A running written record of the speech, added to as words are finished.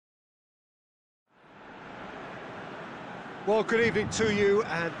Well, good evening to you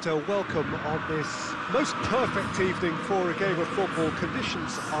and welcome on this most perfect evening for a game of football.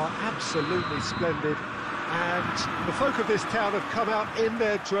 Conditions are absolutely splendid and the folk of this town have come out in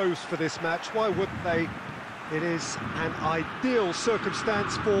their droves for this match. Why wouldn't they? It is an ideal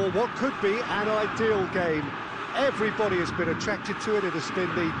circumstance for what could be an ideal game. Everybody has been attracted to it. It has been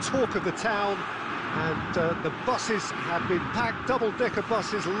the talk of the town. And the buses have been packed, double-decker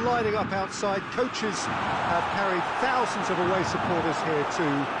buses lining up outside. Coaches have carried thousands of away supporters here too.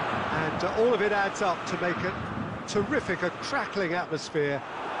 And all of it adds up to make a terrific, a crackling atmosphere.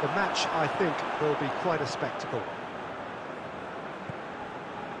 The match, I think, will be quite a spectacle.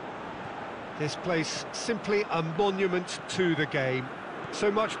 This place, simply a monument to the game.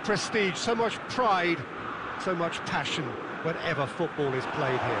 So much prestige, so much pride, so much passion whenever football is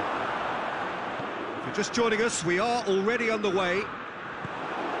played here. If you're just joining us, we are already underway.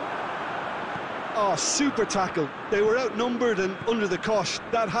 Oh, super tackle. They were outnumbered and under the cosh.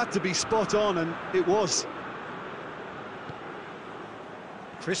 That had to be spot on, and it was.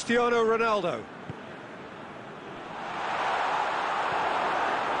 Cristiano Ronaldo.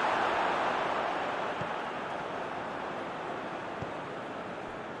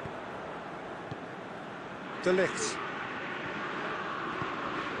 De Ligt.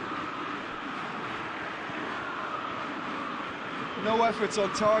 No efforts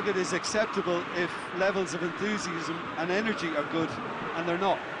on target is acceptable if levels of enthusiasm and energy are good, and they're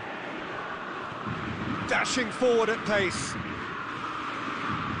not. Dashing forward at pace.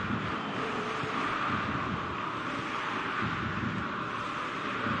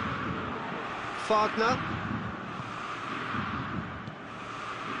 Wagner.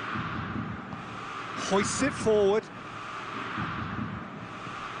 Hoists it forward.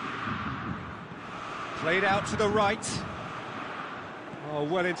 Played out to the right. Oh,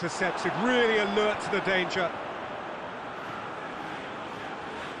 well intercepted, really alert to the danger.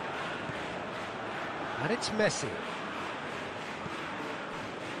 And it's Messi.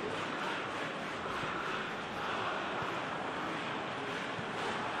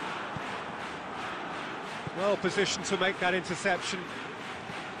 Well positioned to make that interception.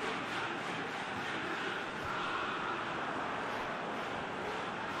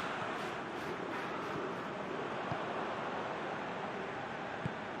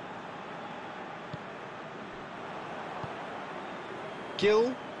 Gill.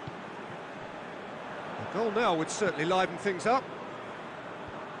 The goal now would certainly liven things up.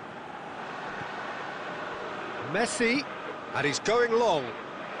 Messi, and he's going long.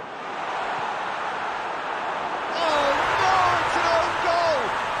 Oh no, it's an own goal!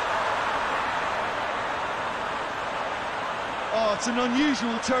 Oh, it's an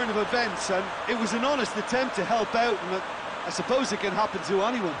unusual turn of events, and it was an honest attempt to help out, and I suppose it can happen to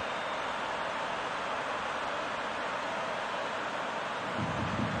anyone.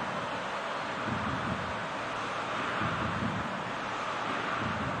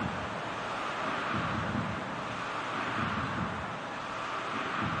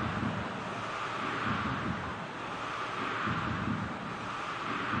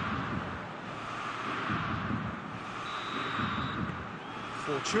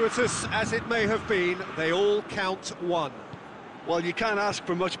 Fortuitous as it may have been, they all count one. Well, you can't ask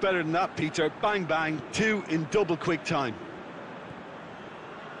for much better than that, Peter. Bang, bang, two in double quick time.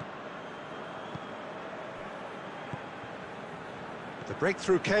 The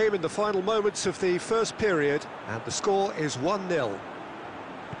breakthrough came in the final moments of the first period, and the score is 1-0.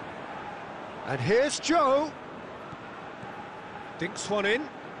 And here's Joe. Dinks one in.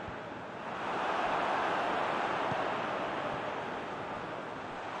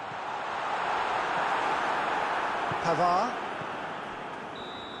 Pavard.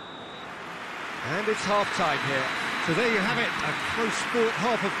 And it's half-time here. So there you have it, a close fought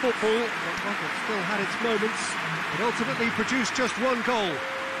half of football, but one that still had its moments. It ultimately produced just one goal.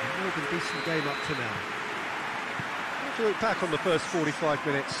 A more than decent game up to now. How do you look back on the first 45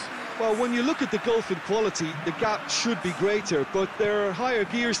 minutes? Well, when you look at the gulf in quality, the gap should be greater, but there are higher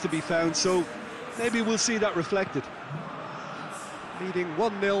gears to be found, so maybe we'll see that reflected. Leading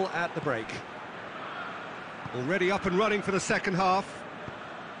 1-0 at the break. Already up and running for the second half.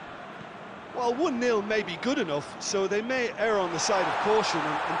 Well, 1-0 may be good enough, so they may err on the side of caution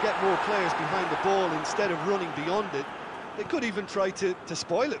and get more players behind the ball instead of running beyond it. They could even try to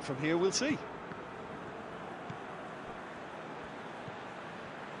spoil it from here, we'll see.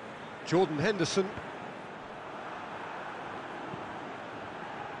 Jordan Henderson.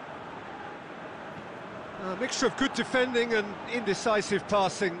 A mixture of good defending and indecisive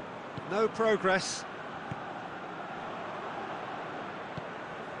passing. No progress.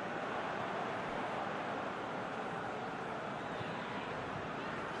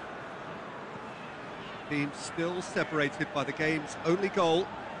 teams still separated by the game's only goal.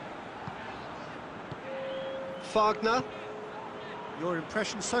 Wagner, your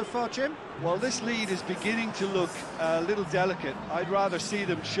impression so far, Jim? Well, this lead is beginning to look a little delicate. I'd rather see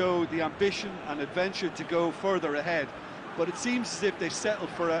them show the ambition and adventure to go further ahead. But it seems as if they've settled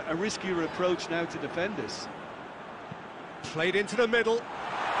for a riskier approach now to defend this. Played into the middle.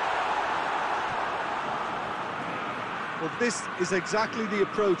 Well, this is exactly the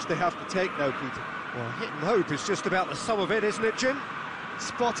approach they have to take now, Peter. Well, hit and hope is just about the sum of it, isn't it, Jim?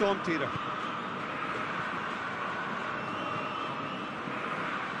 Spot on, Peter.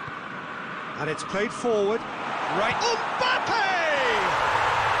 And it's played forward. Right. Mbappe!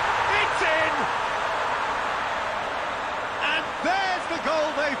 It's in! And there's the goal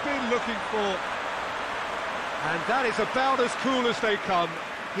they've been looking for. And that is about as cool as they come.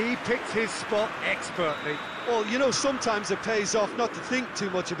 He picked his spot expertly. Well, you know, sometimes it pays off not to think too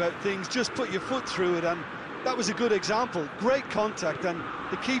much about things, just put your foot through it, and that was a good example. Great contact, and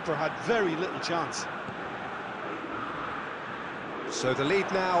the keeper had very little chance. So the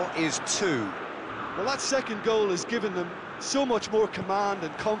lead now is 2. Well, that second goal has given them so much more command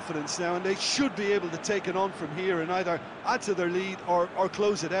and confidence now, and they should be able to take it on from here and either add to their lead or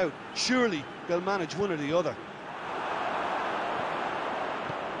close it out. Surely they'll manage one or the other.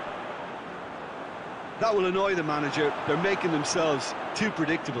 That will annoy the manager. They're making themselves too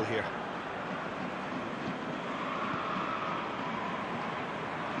predictable here.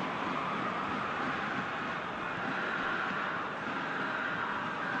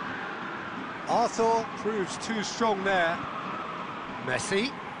 Arthur proves too strong there.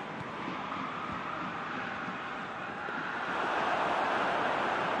 Messi.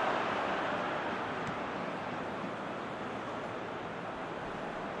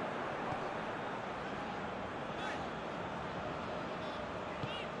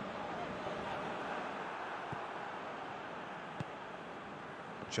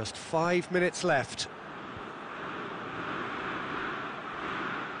 Just 5 minutes left.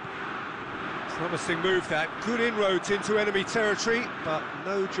 Promising move that, good inroads into enemy territory, but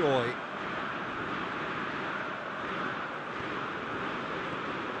no joy.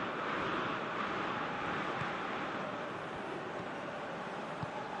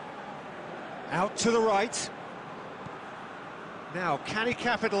 Out to the right. Now, can he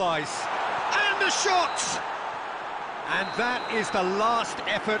capitalise? And the shot! And that is the last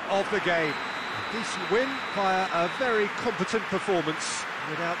effort of the game. A decent win via a very competent performance.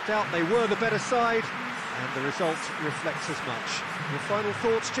 Without doubt, they were the better side, and the result reflects as much. Your final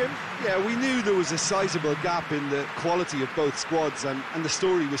thoughts, Jim? Yeah, we knew there was a sizable gap in the quality of both squads, and the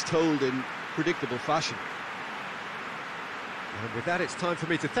story was told in predictable fashion. And with that, it's time for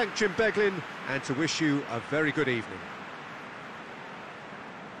me to thank Jim Beglin and to wish you a very good evening.